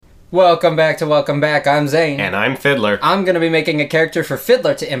Welcome back. I'm Zane. And I'm Fiddler. I'm going to be making a character for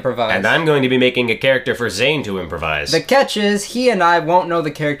Fiddler to improvise. And I'm going to be making a character for Zane to improvise. The catch is, he and I won't know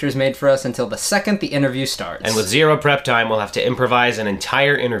the characters made for us until the second the interview starts. And with zero prep time, we'll have to improvise an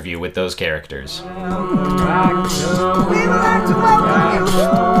entire interview with those characters.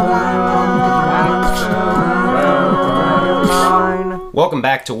 Welcome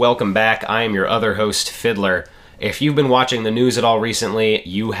back. I am your other host, Fiddler. If you've been watching the news at all recently,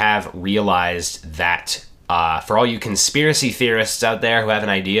 you have realized that for all you conspiracy theorists out there who have an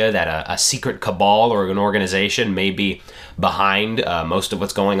idea that a secret cabal or an organization may be behind most of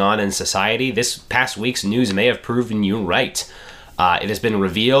what's going on in society, this past week's news may have proven you right. It has been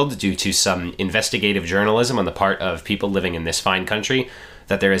revealed due to some investigative journalism on the part of people living in this fine country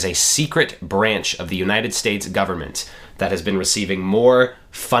that there is a secret branch of the United States government that has been receiving more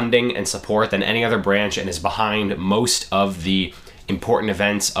funding and support than any other branch and is behind most of the important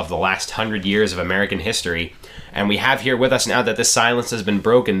events of the last 100 years of American history. And we have here with us, now that this silence has been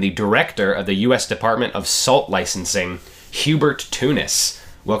broken, the director of the U.S. Department of Salt Licensing, Hubert Tunis.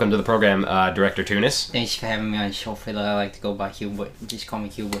 Welcome to the program, Director Tunis. Thanks for having me on the show, Fiddler. I like to go by Hubert. Just call me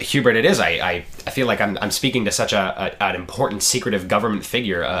Hubert. Hubert, it is. I feel like I'm speaking to such an important, secretive government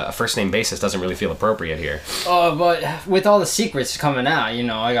figure. A first-name basis doesn't really feel appropriate here. Oh, but with all the secrets coming out,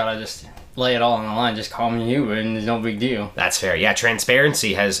 I gotta just lay it all on the line. Just call me Hubert, and there's no big deal. That's fair. Yeah,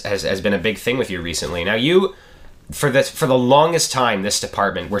 transparency has been a big thing with you recently. Now, you, for the longest time, this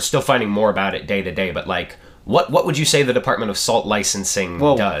department, we're still finding more about it day to day, but like, What would you say the Department of Salt Licensing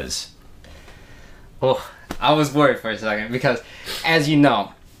does? Oh, I was worried for a second because, as you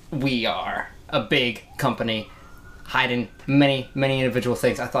know, we are a big company hiding many individual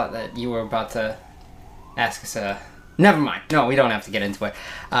things. I thought that you were about to ask us Never mind. No, we don't have to get into it.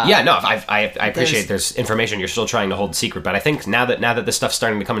 I appreciate there's information you're still trying to hold secret, but I think now that this stuff's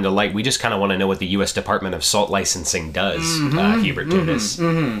starting to come into light, we just kind of want to know what the U.S. Department of Salt Licensing does, Hubert Tunis.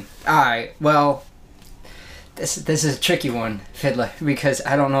 All right, well, This is a tricky one, Fiddler, because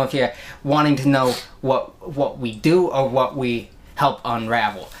I don't know if you're wanting to know what we do or what we help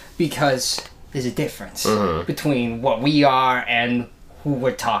unravel, because there's a difference between what we are and who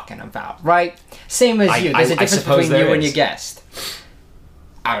we're talking about, right? Same as you. There's a difference between you and your guest.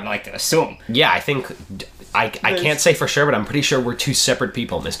 I would like to assume. Yeah, I think I can't say for sure, but I'm pretty sure we're two separate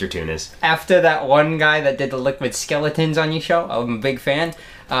people, Mr. Tunis. After that one guy that did the liquid skeletons on your show, I'm a big fan.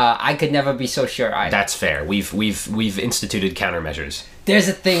 I could never be so sure either. That's fair. We've instituted countermeasures. There's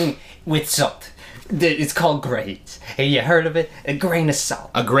a thing with salt. It's called grains. Have you heard of it? A grain of salt.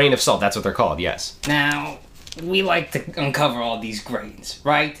 A grain of salt. That's what they're called. Yes. Now, we like to uncover all these grains,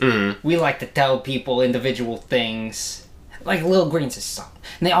 right? Mm-hmm. We like to tell people individual things, like little grains of salt,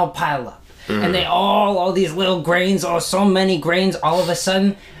 and they all pile up. Mm-hmm. And all these little grains, or so many grains, all of a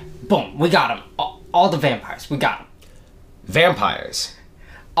sudden, boom, we got them. All the vampires, we got them. Vampires.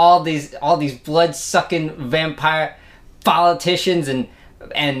 All these blood-sucking vampire politicians and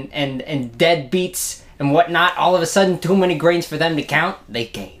deadbeats and whatnot. All of a sudden, too many grains for them to count. They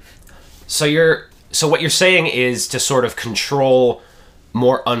cave. So what you're saying is to sort of control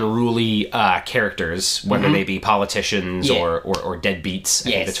more unruly characters, whether they be politicians or deadbeats.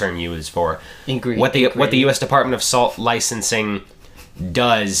 I think the term you use for what the U.S. Department of Salt Licensing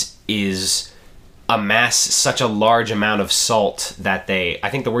does is amass such a large amount of salt that I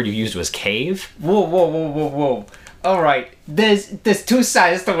think the word you used was cave. Whoa. All right, there's two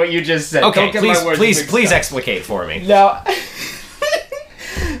sides to what you just said. Okay, Don't get please explicate for me. No.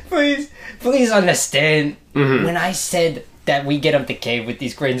 please understand. Mm-hmm. When I said that we get them to cave with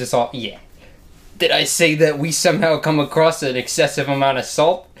these grains of salt, yeah. Did I say that we somehow come across an excessive amount of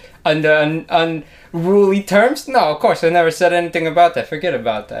salt under unruly terms? No, of course, I never said anything about that. Forget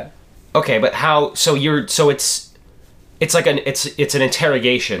about that. Okay, but how? So it's like it's an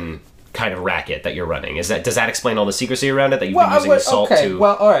interrogation kind of racket that you're running. Does that explain all the secrecy around it that you've been using salt to? Okay,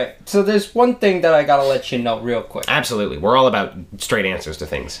 well, all right. So there's one thing that I gotta let you know real quick. Absolutely, we're all about straight answers to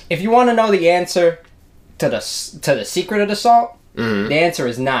things. If you want to know the answer to the secret of the salt, the answer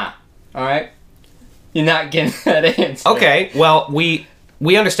is not. All right, you're not getting that answer. Okay, well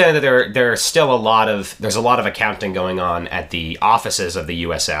we understand that there's still a lot of accounting going on at the offices of the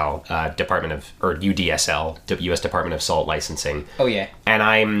USL UDSL, U.S. Department of Salt Licensing. Oh yeah. And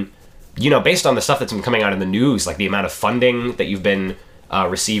I'm, based on the stuff that's been coming out in the news, like the amount of funding that you've been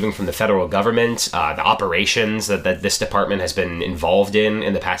receiving from the federal government, the operations that this department has been involved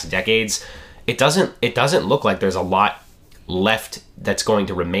in the past decades, it doesn't look like there's a lot left that's going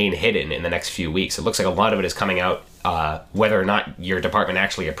to remain hidden in the next few weeks. It looks like a lot of it is coming out, whether or not your department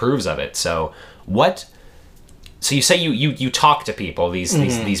actually approves of it. So what So you say you talk to people,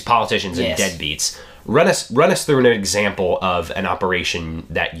 these politicians and Yes. deadbeats. Run us through an example of an operation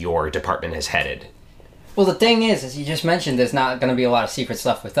that your department has headed. Well, the thing is, as you just mentioned, there's not going to be a lot of secret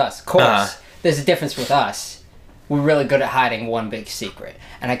stuff with us. Of course, there's a difference with us. We're really good at hiding one big secret.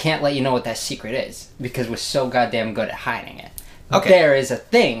 And I can't let you know what that secret is, because we're so goddamn good at hiding it. Okay. There is a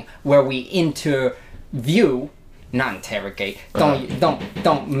thing where we interview, not interrogate. Don't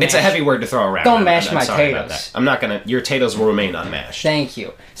mash. It's a heavy word to throw around. Don't mash I'm my sorry about potatoes. that. I'm not gonna. Your potatoes will remain unmashed. Thank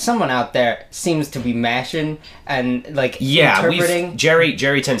you. Someone out there seems to be mashing and Yeah, interpreting.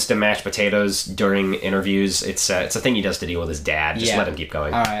 Jerry tends to mash potatoes during interviews. It's a thing he does to deal with his dad. Just let him keep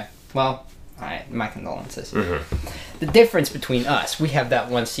going. All right. Well, all right. My condolences. Mm-hmm. The difference between us, we have that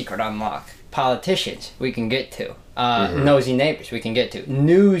one secret unlock. Politicians, we can get to. Nosy neighbors, we can get to.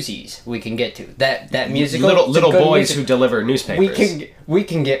 Newsies, we can get to. That musical. Little boys who deliver newspapers. We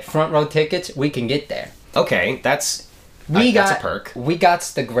can get front row tickets. We can get there. Okay, that's a perk. We got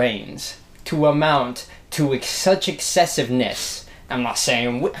the grains to amount to such excessiveness. I'm not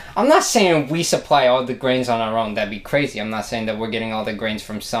saying we supply all the grains on our own. That'd be crazy. I'm not saying that we're getting all the grains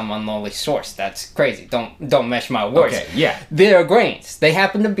from some unknowly source. That's crazy. Don't mesh my words. Okay, yeah. There are grains. They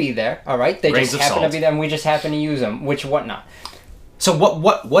happen to be there. All right. They Grains just of happen salt. to be there, and we just happen to use them. Which whatnot. So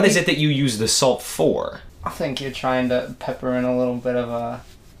what is it that you use the salt for? I think you're trying to pepper in a little bit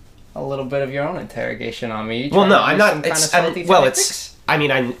of your own interrogation on me. Well, no, I'm I'm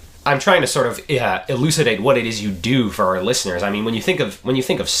not. I'm trying to sort of elucidate what it is you do for our listeners. I mean, when you think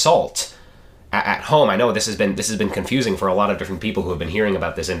of salt at home, I know this has been confusing for a lot of different people who have been hearing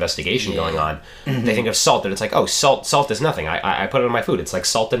about this investigation going on. Mm-hmm. They think of salt, and it's like, oh, salt is nothing. I put it on my food. It's like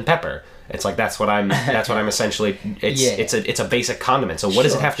salt and pepper. It's like that's what I'm essentially. It's a basic condiment. So what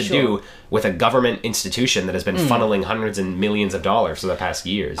does it have to do with a government institution that has been funneling hundreds and millions of dollars for the past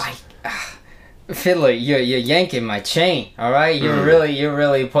years? Fiddler, you're yanking my chain, all right? You're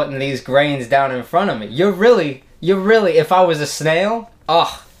really putting these grains down in front of me. You're really, if I was a snail,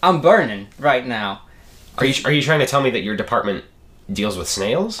 I'm burning right now. Are you trying to tell me that your department deals with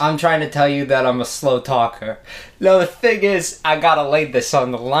snails? I'm trying to tell you that I'm a slow talker. No, the thing is, I gotta lay this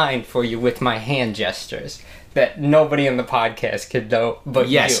on the line for you with my hand gestures that nobody in the podcast could know but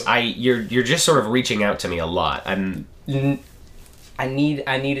yes, you. You're just sort of reaching out to me a lot. I need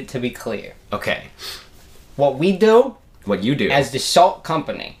it to be clear. Okay. What we do, what you do as the salt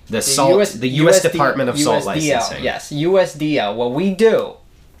company, the U.S. Department of Salt Licensing. Yes, USDL. What we do,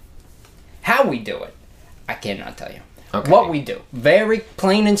 how we do it, I cannot tell you. Okay. What we do, very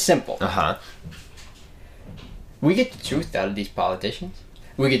plain and simple. We get the truth out of these politicians.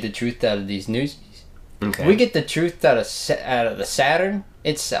 We get the truth out of these newsies. Okay. We get the truth out of the Saturn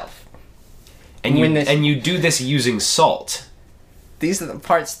itself. And you do this using salt. These are the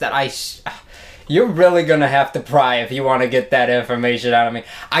parts that you're really gonna have to pry if you want to get that information out of me.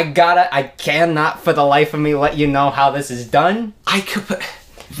 I cannot for the life of me let you know how this is done.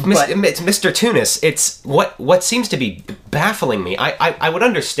 Mr. Tunis, it's what seems to be baffling me. I would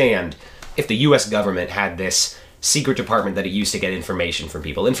understand if the U.S. government had this secret department that it used to get information from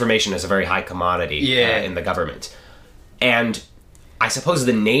people. Information is a very high commodity in the government. And I suppose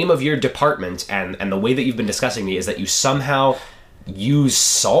the name of your department and the way that you've been discussing me is that you somehow use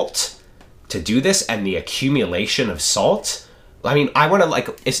salt to do this, and the accumulation of salt. I mean, I want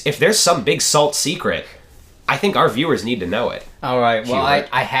to if there's some big salt secret, I think our viewers need to know it. All right. Well,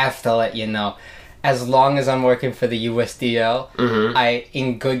 I have to let you know. As long as I'm working for the USDL, I,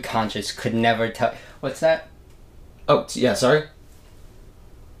 in good conscience, could never tell. What's that? Oh, yeah. Sorry.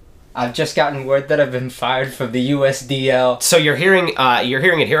 I've just gotten word that I've been fired from the USDL. So you're hearing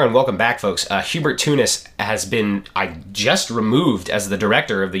it here on Welcome Back, folks. Hubert Tunis has been just removed as the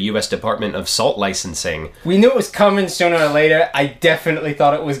director of the U.S. Department of Salt Licensing. We knew it was coming sooner or later. I definitely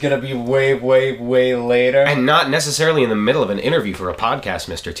thought it was going to be way, way, way later. And not necessarily in the middle of an interview for a podcast,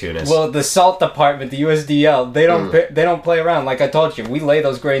 Mr. Tunis. Well, the salt department, the USDL, they don't play around. Like I told you, we lay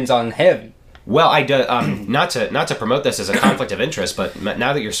those grains on heavy. Well, I do, not to promote this as a conflict of interest, but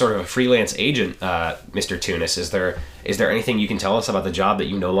now that you're sort of a freelance agent, Mr. Tunis, is there anything you can tell us about the job that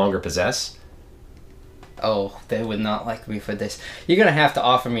you no longer possess? Oh, they would not like me for this. You're gonna have to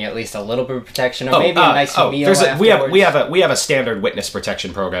offer me at least a little bit of protection, or maybe a nice meal afterwards. We have a standard witness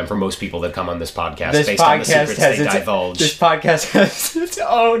protection program for most people that come on this podcast based on the secrets they divulge. This podcast has its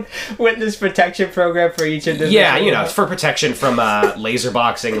own witness protection program for each individual. Yeah, for protection from laser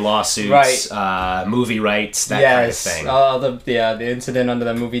boxing lawsuits, right. Movie rights, that kind of thing. The incident under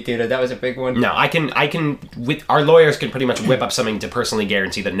the movie theater, that was a big one. No, I can. Our lawyers can pretty much whip up something to personally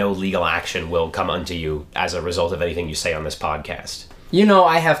guarantee that no legal action will come unto you as a result of anything you say on this podcast. You know,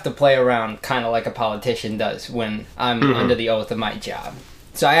 I have to play around kind of like a politician does when I'm under the oath of my job.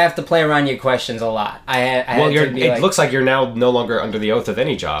 So I have to play around your questions a lot. It looks like you're now no longer under the oath of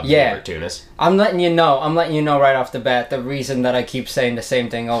any job. Yeah. Tunis. I'm letting you know right off the bat, the reason that I keep saying the same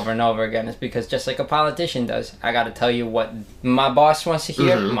thing over and over again is because just like a politician does, I got to tell you what my boss wants to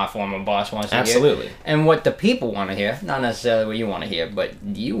hear, my former boss wants to hear. Absolutely. And what the people want to hear. Not necessarily what you want to hear, but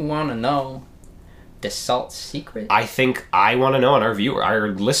you want to know the salt secret? I think I want to know, and our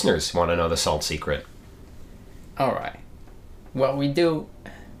listeners want to know the salt secret. All right. Well, we do,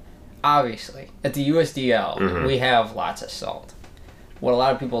 obviously, at the USDL, we have lots of salt. What a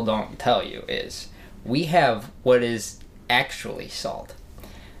lot of people don't tell you is we have what is actually salt.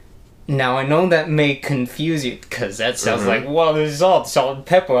 Now, I know that may confuse you, because that sounds like, well, there's salt and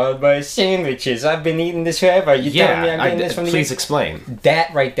pepper on my sandwiches. I've been eating this forever. You telling me I'm getting this from the... Please explain.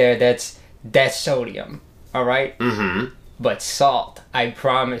 That right there, that's sodium, all right? Mm-hmm. But salt, I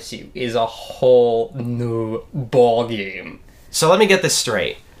promise you, is a whole new ball game. So let me get this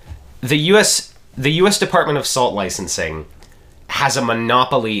straight. The U.S. Department of Salt Licensing has a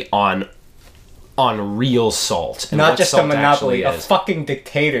monopoly on real salt. And not just a monopoly, a fucking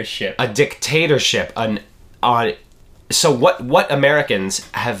dictatorship. A dictatorship. So what Americans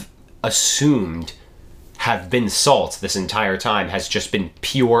have assumed have been salt this entire time has just been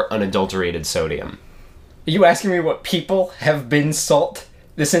pure, unadulterated sodium. Are you asking me what people have been salt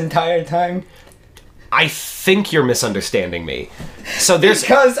this entire time? I think you're misunderstanding me. So there's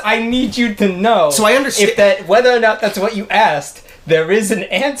because I need you to know. So I understand if whether or not that's what you asked. There is an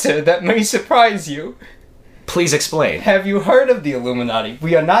answer that may surprise you. Please explain. Have you heard of the Illuminati?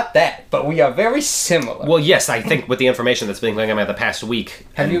 We are not that, but we are very similar. Well, yes, I think with the information that's been going on the past week.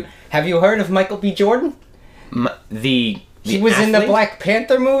 Have you heard of Michael B. Jordan? He was athlete? in the Black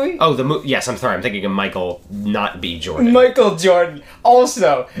Panther movie? Oh, yes, I'm sorry. I'm thinking of Michael, not B. Jordan. Michael Jordan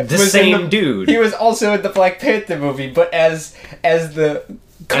also. The same dude. He was also in the Black Panther movie, but as the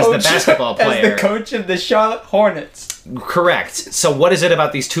coach, as the basketball player. As the coach of the Charlotte Hornets. Correct. So what is it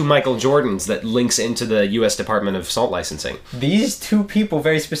about these two Michael Jordans that links into the U.S. Department of Salt Licensing? These two people,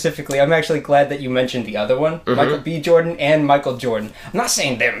 very specifically, I'm actually glad that you mentioned the other one, Michael B. Jordan and Michael Jordan. I'm not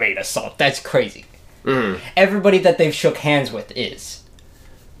saying they're made of salt. That's crazy. Everybody that they've shook hands with is.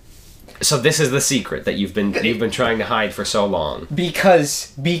 So this is the secret that you've been trying to hide for so long.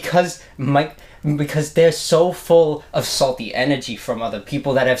 Because they're so full of salty energy from other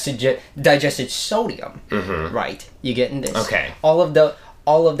people that have digested sodium. Right? You getting this? Okay. All of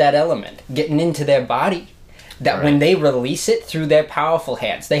that element getting into their body. That when they release it through their powerful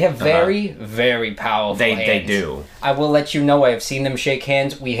hands, they have very, very powerful hands. They do. I will let you know, I have seen them shake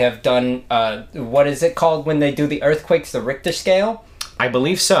hands. We have done, what is it called when they do the earthquakes, the Richter scale? I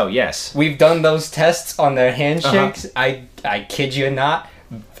believe so, yes. We've done those tests on their handshakes. I kid you not.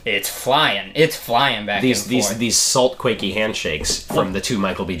 It's flying. It's flying back and forth. These salt quakey handshakes from the two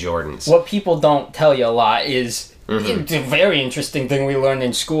Michael B. Jordans. What people don't tell you a lot is... It's a very interesting thing we learned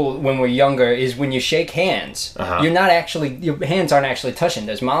in school when we're younger is when you shake hands, your hands aren't actually touching.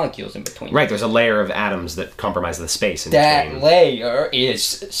 There's molecules in between. Right, there's a layer of atoms that compromise the space in That between. layer is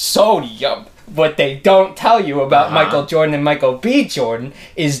sodium. What they don't tell you about Michael Jordan and Michael B. Jordan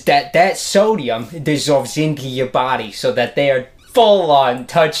is that sodium dissolves into your body so that they are full on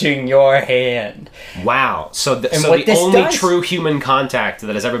touching your hand. Wow. So the only true human contact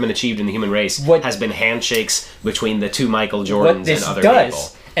that has ever been achieved in the human race has been handshakes between the two Michael Jordans and other people.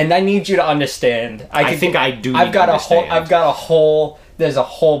 And I need you to understand. I've got a whole there's a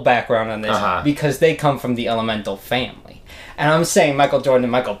whole background on this because they come from the elemental family. And I'm saying Michael Jordan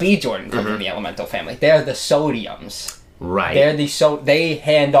and Michael B. Jordan come from the elemental family. They're the sodiums. Right. They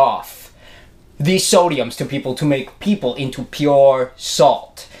hand off these sodiums to people to make people into pure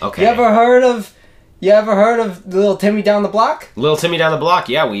salt. Okay. You ever heard of Little Timmy down the block? Little Timmy down the block,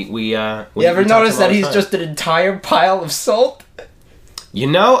 yeah. You ever notice that he's just an entire pile of salt? You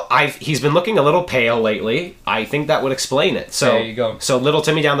know, he's been looking a little pale lately. I think that would explain it. So there you go. So Little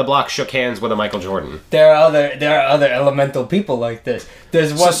Timmy down the block shook hands with a Michael Jordan. There are other elemental people like this.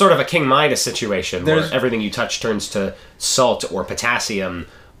 There's one sort of a King Midas situation where everything you touch turns to salt or potassium.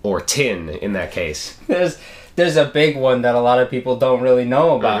 Or tin, in that case. There's a big one that a lot of people don't really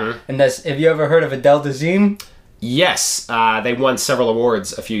know about. And that's, have you ever heard of Adele Dazeem? Yes. They won several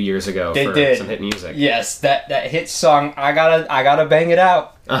awards a few years ago for some hit music. Yes, that hit song, I gotta bang it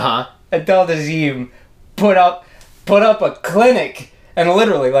out. Adele Dazeem put up a clinic and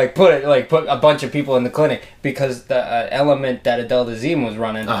literally put a bunch of people in the clinic because the element that Adele Dazeem was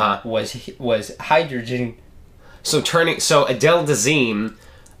running was hydrogen. So Adele Dazeem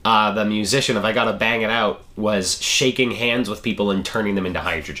the musician of I Gotta Bang It Out was shaking hands with people and turning them into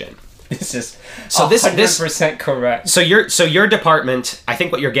hydrogen. This is So this 100% correct. So your department, I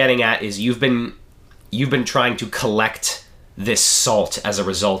think what you're getting at is you've been trying to collect this salt as a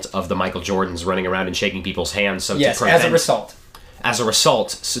result of the Michael Jordans running around and shaking people's hands. So Yes, to prevent, as a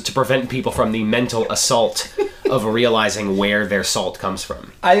result. so to prevent people from the mental assault of realizing where their salt comes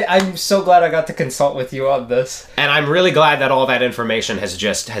from. I'm so glad I got to consult with you on this. And I'm really glad that all that information has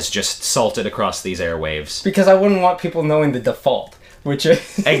just salted across these airwaves. Because I wouldn't want people knowing the default, which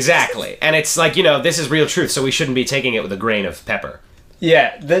is... Exactly. And it's like, you know, this is real truth, so we shouldn't be taking it with a grain of pepper.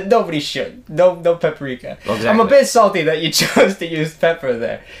 Yeah, nobody should. No paprika. Exactly. I'm a bit salty that you chose to use pepper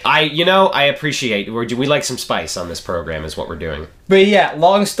there. I appreciate. We like some spice on this program is what we're doing. But yeah,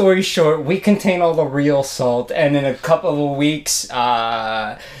 long story short, we contain all the real salt, and in a couple of weeks,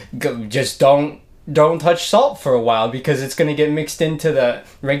 just don't touch salt for a while because it's going to get mixed into the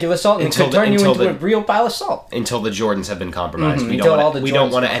regular salt and it could turn you into a real pile of salt. Until the Jordans have been compromised. We Until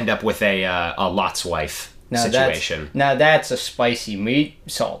don't want to end up with a Lot's wife situation. Now that's a spicy meat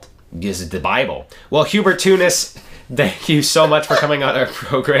salt. This is the Bible. Well, Hubert Tunis, thank you so much for coming on our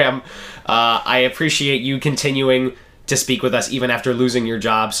program. I appreciate you continuing to speak with us even after losing your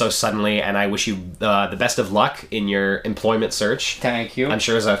job so suddenly, and I wish you the best of luck in your employment search. Thank you. I'm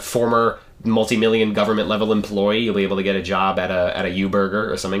sure as a former multi-million government level employee, you'll be able to get a job at a U-Burger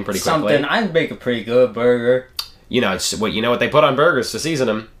or something pretty quickly. I make a pretty good burger. You know what they put on burgers to season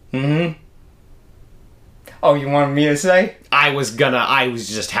them. Mm-hmm. Oh, you wanted me to say? I was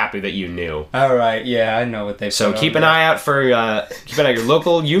just happy that you knew. All right, yeah, I know what they. So keep an eye out for your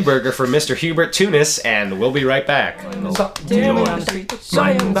local U-Burger for Mr. Hubert Tunis, and we'll be right back. Dare me on the street,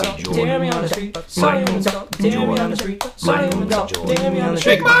 dare me on the street, dare me on the street, dare me on the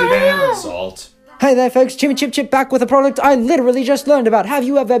street. Salt. Hey there folks, Chimmy Chip Chip back with a product I literally just learned about. Have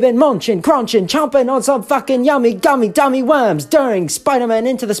you ever been munching, crunching, chomping on some fucking yummy, gummy, dummy worms during Spider-Man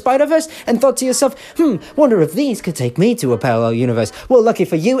Into the Spider-Verse and thought to yourself, wonder if these could take me to a parallel universe? Well, lucky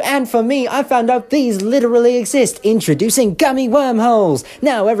for you and for me, I found out these literally exist. Introducing gummy wormholes.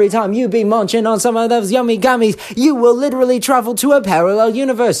 Now, every time you be munching on some of those yummy gummies, you will literally travel to a parallel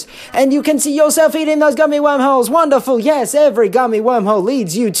universe. And you can see yourself eating those gummy wormholes. Wonderful. Yes, every gummy wormhole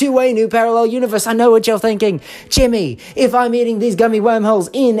leads you to a new parallel universe. I know what you're thinking. Jimmy, if I'm eating these gummy wormholes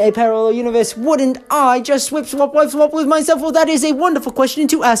in a parallel universe, wouldn't I just swap with myself? Well, that is a wonderful question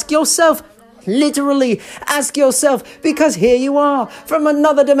to ask yourself. Literally, ask yourself, because here you are, from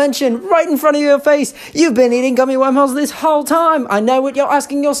another dimension, right in front of your face. You've been eating gummy wormholes this whole time. I know what you're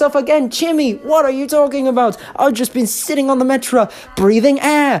asking yourself again. Jimmy, what are you talking about? I've just been sitting on the metro, breathing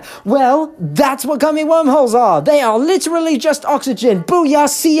air. Well, that's what gummy wormholes are. They are literally just oxygen. Booyah,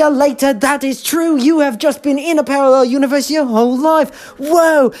 see ya later. That is true. You have just been in a parallel universe your whole life.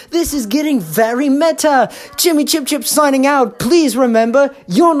 Whoa, this is getting very meta. Jimmy Chip Chip signing out. Please remember,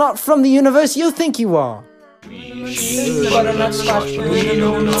 you're not from the universe you think you are. Like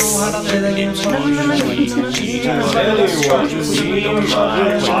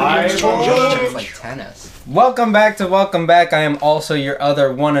tennis. Welcome back. I am also your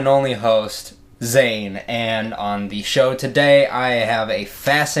other one and only host, Zane, and on the show today I have a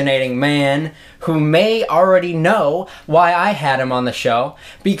fascinating man who may already know why I had him on the show,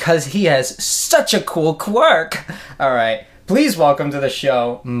 because he has such a cool quirk. Alright, please welcome to the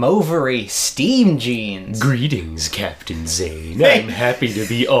show, Movery Steam Jeans. Greetings, Captain Zane. I'm happy to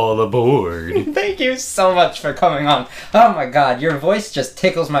be all aboard. Thank you so much for coming on. Oh my god, your voice just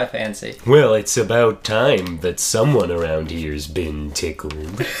tickles my fancy. Well, it's about time that someone around here's been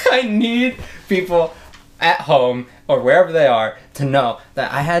tickled. I need people at home or wherever they are to know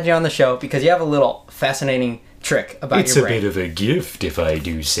that I had you on the show because you have a little fascinating trick about your brain. It's a bit of a gift, if I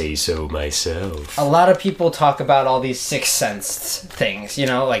do say so myself. A lot of people talk about all these sixth sense things, you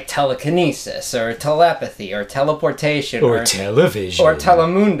know, like telekinesis or telepathy or teleportation or television or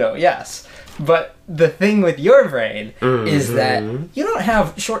telemundo, yes. But the thing with your brain is that you don't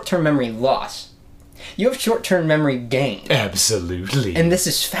have short-term memory loss. You have short-term memory gain. Absolutely. And this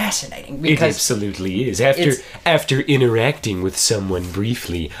is fascinating because it absolutely is. After interacting with someone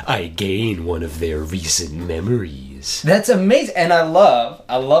briefly, I gain one of their recent memories. That's amazing. And I love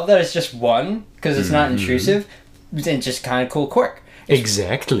that it's just one, because it's not intrusive, and just kind of cool quirk.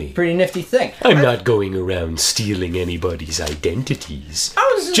 Exactly. Pretty nifty thing. I'm not going around stealing anybody's identities.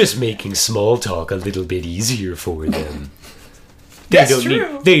 Just making small talk a little bit easier for them.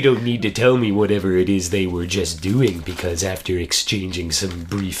 They don't need to tell me whatever it is they were just doing, because after exchanging some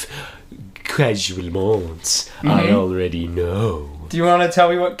brief casual moments, I already know. Do you want to tell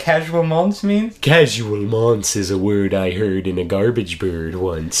me what casual months means? Casual months is a word I heard in a garbage bird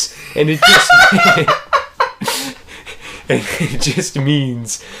once, and it just and it just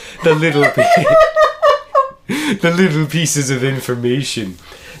means the little the little pieces of information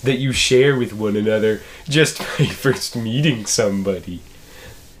that you share with one another just by first meeting somebody.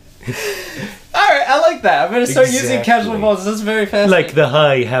 Alright, I like that. I'm going to start using Exactly. casual months. That's very fascinating. Like the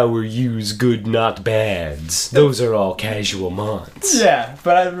hi, how are yous, good, not bads. Those are all casual months. Yeah,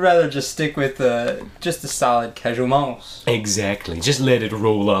 but I'd rather just stick with just a solid casual months. Exactly. Just let it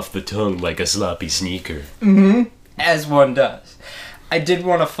roll off the tongue like a sloppy sneaker. As one does. I did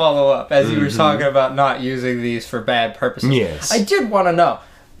want to follow up, as you were talking about not using these for bad purposes. Yes. I did want to know,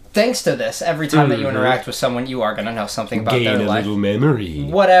 thanks to this, every time that you interact with someone, you are going to know something about Gain their a life. little memory.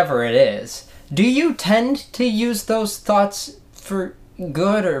 Whatever it is. Do you tend to use those thoughts for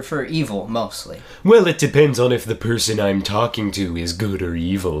good or for evil, mostly? Well, it depends on if the person I'm talking to is good or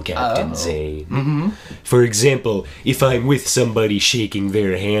evil, Captain Oh. Zane. Mm-hmm. For example, if I'm with somebody shaking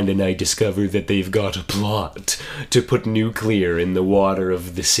their hand and I discover that they've got a plot to put nuclear in the water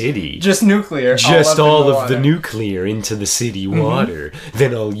of the city, Just nuclear. just all of the water. nuclear into the city water,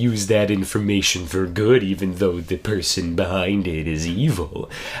 then I'll use that information for good even though the person behind it is evil.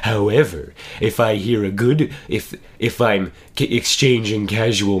 However, if I hear a good, if I'm exchanging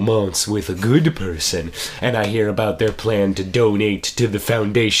casual months with a good person and I hear about their plan to donate to the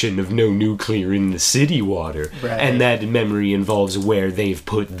foundation of no nuclear in the city water, Right. and that memory involves where they've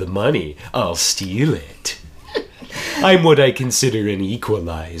put the money, I'll steal it. I'm what I consider an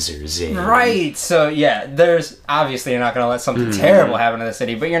equalizer, Zane. Right, so yeah, there's obviously you're not going to let something terrible happen to the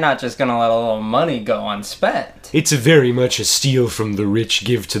city, but you're not just going to let a little money go unspent. It's a very much a steal from the rich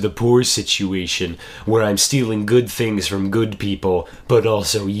give to the poor situation, where I'm stealing good things from good people, but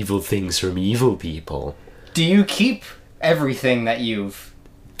also evil things from evil people. Do you keep everything that you've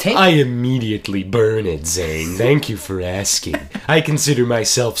taken? I immediately burn it, Zane. Thank you for asking. I consider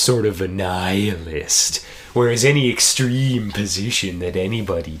myself sort of a nihilist, whereas any extreme position that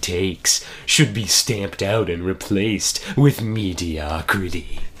anybody takes should be stamped out and replaced with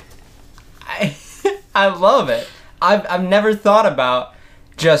mediocrity. I love it. I've never thought about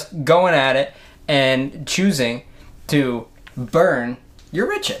just going at it and choosing to burn your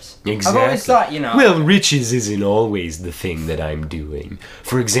riches. Exactly. I've always thought, Well, riches isn't always the thing that I'm doing.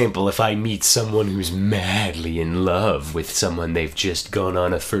 For example, if I meet someone who's madly in love with someone they've just gone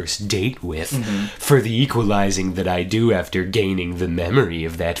on a first date with, for the equalizing that I do after gaining the memory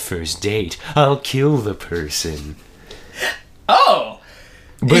of that first date, I'll kill the person. Oh!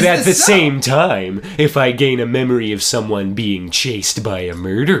 But Is at this the so? same time, if I gain a memory of someone being chased by a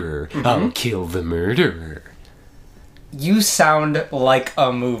murderer, I'll kill the murderer. You sound like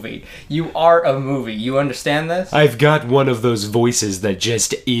a movie. You are a movie. You understand this? I've got one of those voices that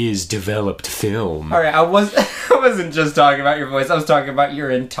just is developed film. Alright, I wasn't just talking about your voice, I was talking about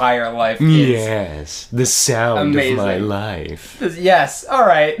your entire life. Yes, the sound amazing. of my life. Yes,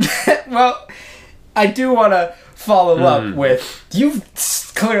 alright. Well, I do want to follow up with, you've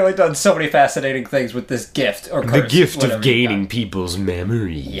clearly done so many fascinating things with this gift, or The curse, gift whatever of you gaining got. people's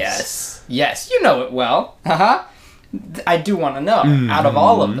memories. Yes, you know it well. I do want to know, out of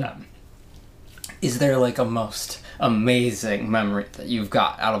all of them, is there like a most amazing memory that you've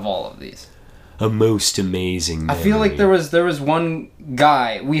got out of all of these? A most amazing memory. I feel like there was one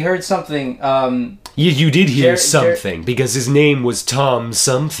guy, we heard something, You did hear Jer- something, because his name was Tom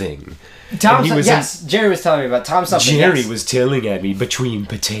something. Tom, And he was yes, Jerry was telling me about Tom something. Jerry yes. was telling at me between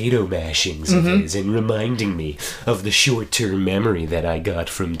potato mashings of his and reminding me of the short-term memory that I got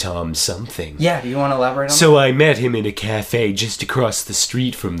from Tom something. Yeah, do you want to elaborate on So I met him in a cafe just across the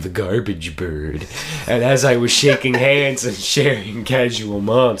street from the Garbage Bird, and as I was shaking hands and sharing casual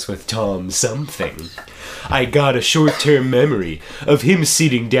monts with Tom something, I got a short-term memory of him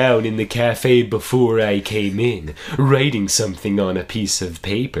sitting down in the cafe before I came in, writing something on a piece of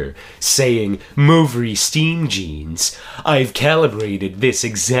paper, saying, "Movry steam jeans. I've calibrated this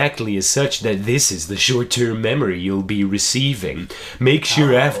exactly as such that this is the short-term memory you'll be receiving. Make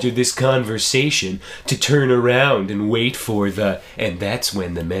sure after this conversation to turn around and wait for the..." And that's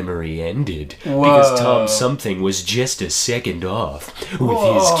when the memory ended. Because Tom something was just a second off with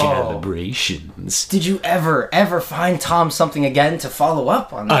his calibrations. Did you ever find Tom something again to follow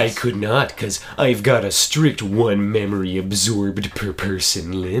up on this? I could not, because I've got a strict one memory absorbed per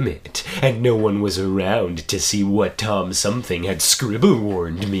person limit, and no one was around to see what Tom something had scribble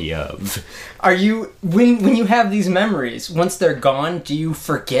warned me of. Are you, when you have these memories, once they're gone, do you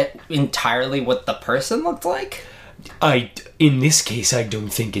forget entirely what the person looked like? In this case, I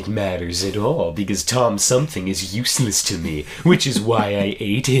don't think it matters at all, because Tom Something is useless to me, which is why I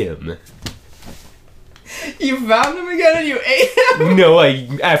ate him. You found him again and you ate him? No,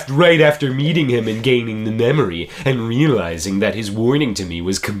 right after meeting him and gaining the memory, and realizing that his warning to me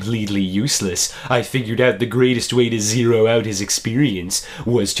was completely useless, I figured out the greatest way to zero out his experience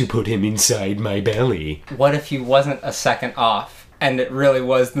was to put him inside my belly. What if he wasn't a second off, and it really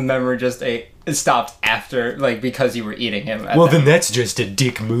was the memory just it stopped after, like, because you were eating him? Well, then that's just a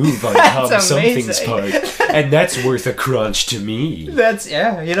dick move on Tom That's Something's amazing. part, and that's worth a crunch to me.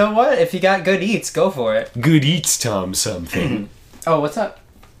 Yeah, you know what? If you got good eats, go for it. Good eats, Tom Something. Oh, what's up?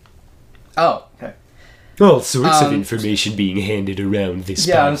 Oh, okay. All sorts of information being handed around this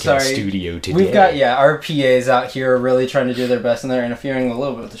I'm podcast sorry. studio today. We've got, our PAs out here are really trying to do their best, and they're interfering a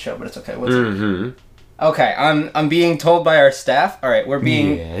little bit with the show, but it's okay. What's it? Okay, I'm being told by our staff. All right, we're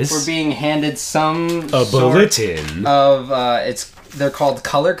being handed some bulletin of they're called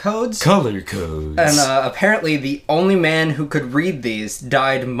color codes. Color codes. And apparently the only man who could read these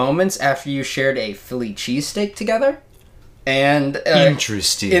died moments after you shared a Philly cheesesteak together. And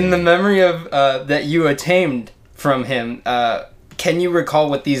interesting. In the memory of that you attained from him, can you recall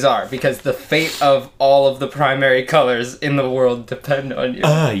what these are? Because the fate of all of the primary colors in the world depend on you.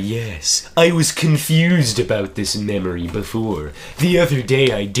 Ah, yes. I was confused about this memory before. The other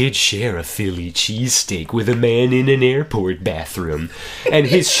day I did share a Philly cheesesteak with a man in an airport bathroom, and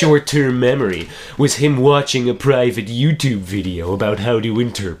his short-term memory was him watching a private YouTube video about how to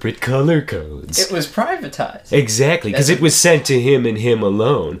interpret color codes. It was privatized. Exactly, because it was sent to him and him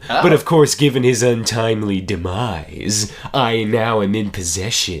alone. Oh. But of course, given his untimely demise, I now am in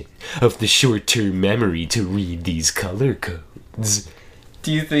possession of the short-term memory to read these color codes.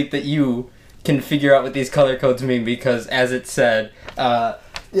 Do you think that you can figure out what these color codes mean? Because as it said,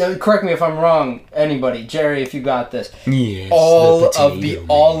 correct me if I'm wrong, anybody, Jerry, if you got this. Yes, all of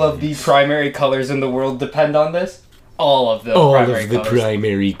the primary colors in the world depend on this. All of the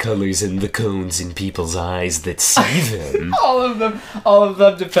primary colors and the cones in people's eyes that see them. all of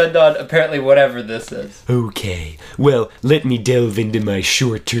them depend on apparently whatever this is. Okay, well, let me delve into my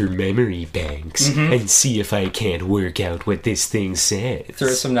short-term memory banks and see if I can't work out what this thing says.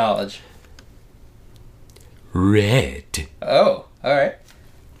 Through some knowledge. Red. Oh, alright.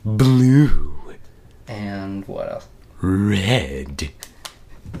 Blue. And what else? Red.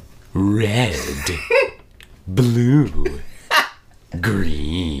 Blue.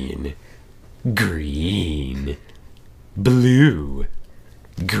 Green. Blue.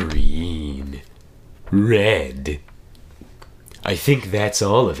 Green. Red. I think that's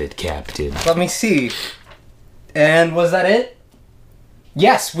all of it, Captain. Let me see. And was that it?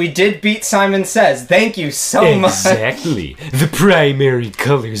 Yes, we did beat Simon Says. Thank you so much. Exactly. The primary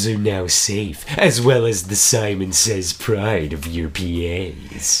colors are now safe, as well as the Simon Says pride of your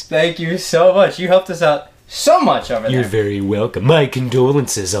PAs. Thank you so much. You helped us out so much over there. You're very welcome. My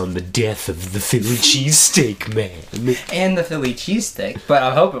condolences on the death of the Philly cheesesteak man. And the Philly cheesesteak, but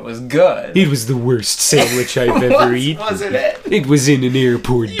I hope it was good. It was the worst sandwich I've ever eaten. Wasn't it? It was in an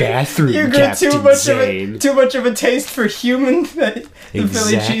airport bathroom, You got Captain Zane. too much of a taste for human that the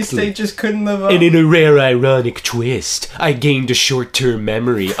Philly cheesesteak just couldn't live up. And in a rare ironic twist, I gained a short-term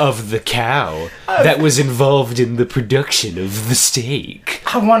memory of the cow that was involved in the production of the steak.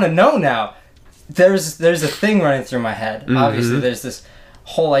 I want to know now. There's a thing running through my head. Obviously, there's this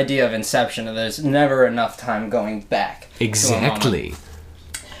whole idea of Inception, and there's never enough time going back. Exactly.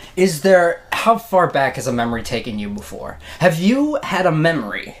 How far back has a memory taken you before? Have you had a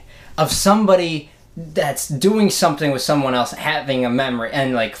memory of somebody that's doing something with someone else, having a memory,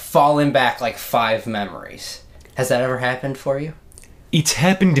 and like falling back like 5 memories? Has that ever happened for you? It's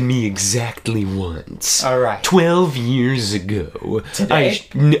happened to me exactly once. All right. 12 years ago. Today?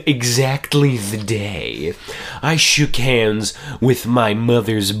 Exactly the day. I shook hands with my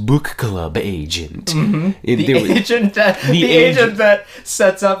mother's book club agent. Mm-hmm. The agent that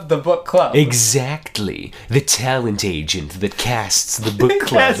sets up the book club. Exactly. The talent agent that casts the book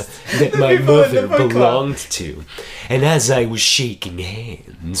club that the my people in the mother book club. belonged to. And as I was shaking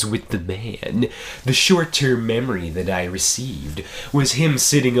hands with the man, the short-term memory that I received was him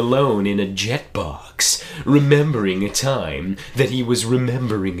sitting alone in a jet box, remembering a time that he was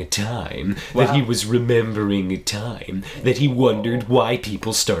remembering a time that he was remembering a time that he wondered why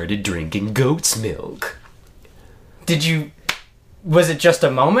people started drinking goat's milk. Did you was it just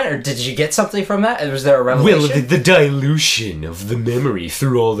a moment, or did you get something from that? Was there a revelation? Well, the dilution of the memory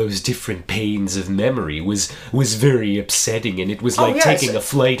through all those different panes of memory was very upsetting, and it was like taking a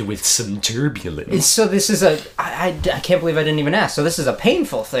flight with some turbulence. So this is I can't believe I didn't even ask. So this is a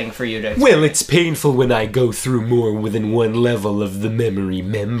painful thing for you to... Well, it's painful when I go through more than one level of the memory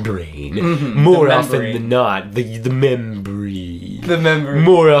membrane. More often than not, the memory. The memory.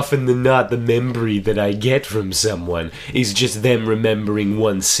 More often than not, the memory that I get from someone is just them remembering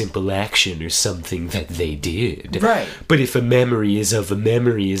one simple action or something that they did. Right. But if a memory is of a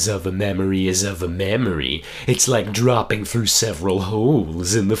memory is of a memory is of a memory, it's like dropping through several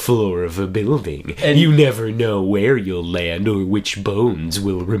holes in the floor of a building. And you never know where you'll land or which bones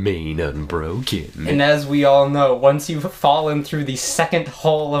will remain unbroken. And as we all know, once you've fallen through the second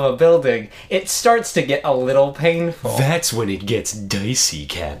hole of a building, it starts to get a little painful. That's when it gets dicey,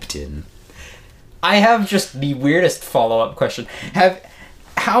 Captain. I have just the weirdest follow-up question.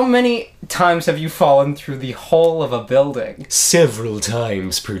 How many times have you fallen through the hole of a building? Several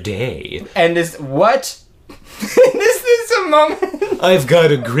times per day. And what? Is this a moment? I've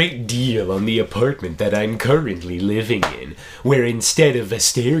got a great deal on the apartment that I'm currently living in, where instead of a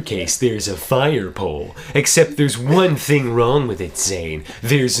staircase there's a fire pole. Except there's one thing wrong with it, Zane.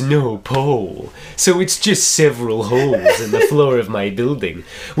 There's no pole. So it's just several holes in the floor of my building,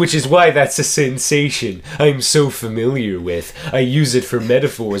 which is why that's a sensation I'm so familiar with. I use it for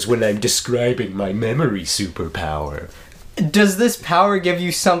metaphors when I'm describing my memory superpower. Does this power give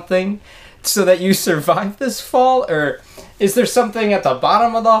you something so that you survive this fall, or is there something at the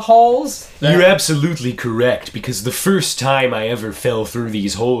bottom of the holes? You're absolutely correct, because the first time I ever fell through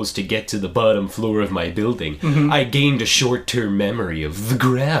these holes to get to the bottom floor of my building, I gained a short-term memory of the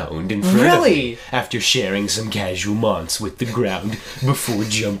ground in front of me after sharing some casual months with the ground before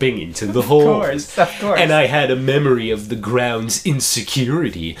jumping into the holes. Of course. And I had a memory of the ground's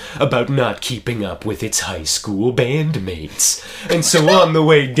insecurity about not keeping up with its high school bandmates. And so on the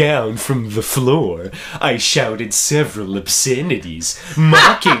way down from the floor, I shouted several obscenities,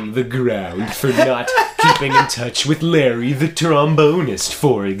 mocking the ground for not keeping in touch with Larry the trombonist,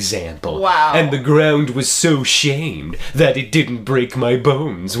 for example. Wow. And the ground was so shamed that it didn't break my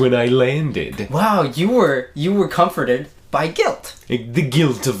bones when I landed. Wow, you were comforted by guilt. The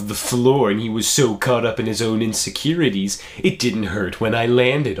guilt of the floor, and he was so caught up in his own insecurities, it didn't hurt when I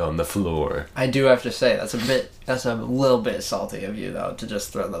landed on the floor. I do have to say, that's a little bit salty of you, though, to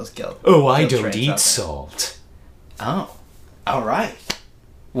just throw those guilt. Oh, I guilt don't trains eat out there. salt. Oh, all right.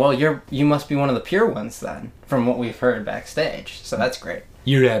 Well, you must be one of the pure ones then, from what we've heard backstage. So that's great.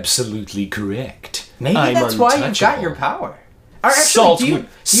 You're absolutely correct. Maybe I'm that's why you got untouchable. your power. Or actually, Salt, do you know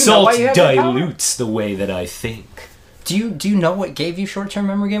salt why you have your power? dilutes the way that I think. Do you know what gave you short-term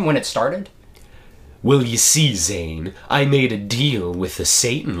memory again when it started? Well, you see, Zane, I made a deal with the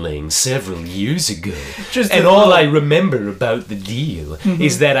Satanling several years ago. And all I remember about the deal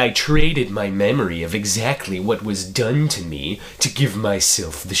is that I traded my memory of exactly what was done to me to give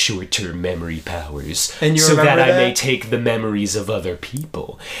myself the short-term memory powers, And you so that remember I may that? take the memories of other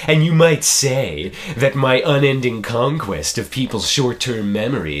people. And you might say that my unending conquest of people's short-term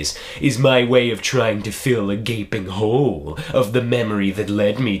memories is my way of trying to fill a gaping hole of the memory that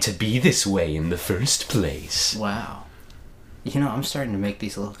led me to be this way in the first place. Wow. You know, I'm starting to make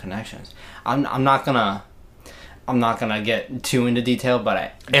these little connections. I'm not gonna get too into detail,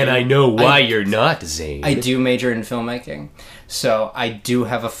 but I know why you're not, Zane. I do major in filmmaking, so I do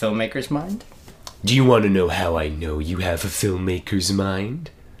have a filmmaker's mind. Do you want to know how I know you have a filmmaker's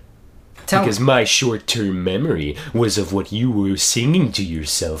mind? Tell Because me. my short-term memory was of what you were singing to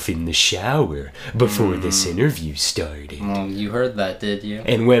yourself in the shower before this interview started. Well, you heard that, did you?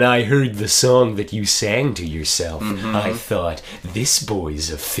 And when I heard the song that you sang to yourself, I thought, this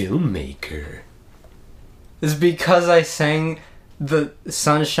boy's a filmmaker. It's because I sang the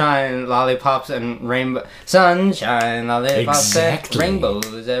sunshine, lollipops, and rainbow. Sunshine, lollipops, Exactly. and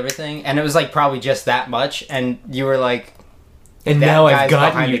rainbows, everything. And it was like probably just that much, and you were like, And That now I've guy's gotten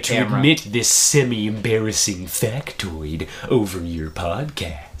behind you the to camera. admit this semi-embarrassing factoid over your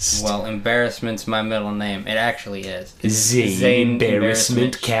podcast. well, embarrassment's my middle name. It actually is. It's Zane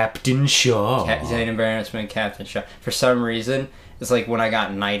Embarrassment Captain Shaw. Zane Embarrassment Captain Shaw. For some reason, it's like when I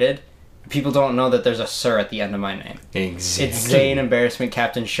got knighted, people don't know that there's a sir at the end of my name. Exactly. It's Zane Embarrassment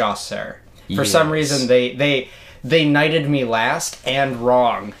Captain Shaw, sir. For some Yes. reason, they knighted me last and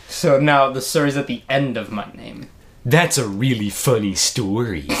wrong. So now the sir is at the end of my name. That's a really funny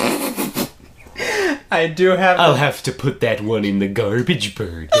story. I do have. I'll have to put that one in the garbage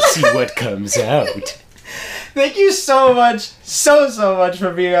bird to see what comes out. Thank you so much, so much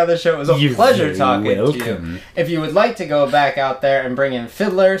for being on the show. It was a You're pleasure very talking to welcome. you. If you would like to go back out there and bring in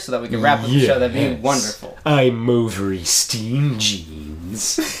Fiddler so that we can wrap up the show, that'd be Yes. wonderful. I'm over steam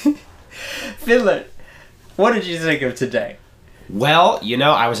jeans. Fiddler, what did you think of today? Well, you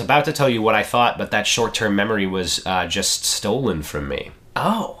know, I was about to tell you what I thought, but that short-term memory was just stolen from me.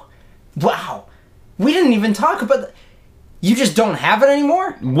 Oh, wow. We didn't even talk about... You just don't have it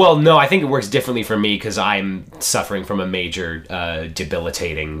anymore? Well, no, I think it works differently for me because I'm suffering from a major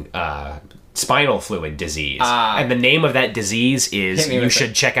debilitating spinal fluid disease. And the name of that disease is, Hit me you with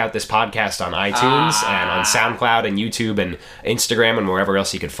should check out this podcast on iTunes and on SoundCloud and YouTube and Instagram and wherever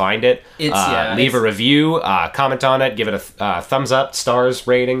else you could find it. Leave a review, comment on it, give it a thumbs up, stars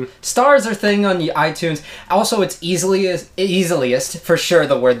rating. Stars are thing on iTunes. Also, it's easiest, for sure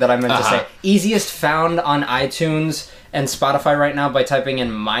the word that I meant to say, easiest found on iTunes and Spotify right now by typing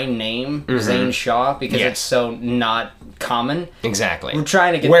in my name, Zane Shaw, because it's so not common. Exactly. We're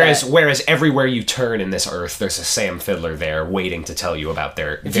trying to get Whereas everywhere you turn in this earth, there's a Sam Fiddler there waiting to tell you about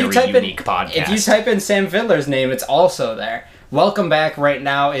their very unique podcast. If you type in Sam Fiddler's name, it's also there. Welcome Back right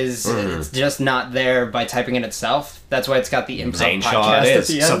now is it's just not there by typing it itself. That's why it's got the improv Zane podcast Shaw it at is.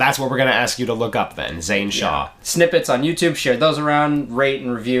 the end. So that's what we're going to ask you to look up then. Zane Shaw. Snippets on YouTube, share those around, rate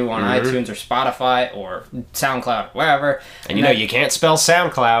and review on iTunes or Spotify or SoundCloud, wherever. And you know, you can't spell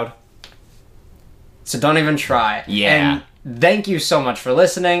SoundCloud. So don't even try. Yeah. And thank you so much for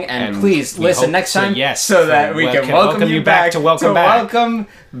listening, and please we listen hope next to- time yes, so that we can welcome you back to Welcome Back. Welcome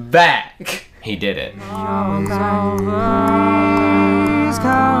Back. He did it.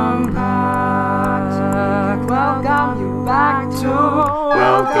 Come back, welcome you back to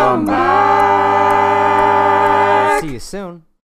Welcome Back. See you soon.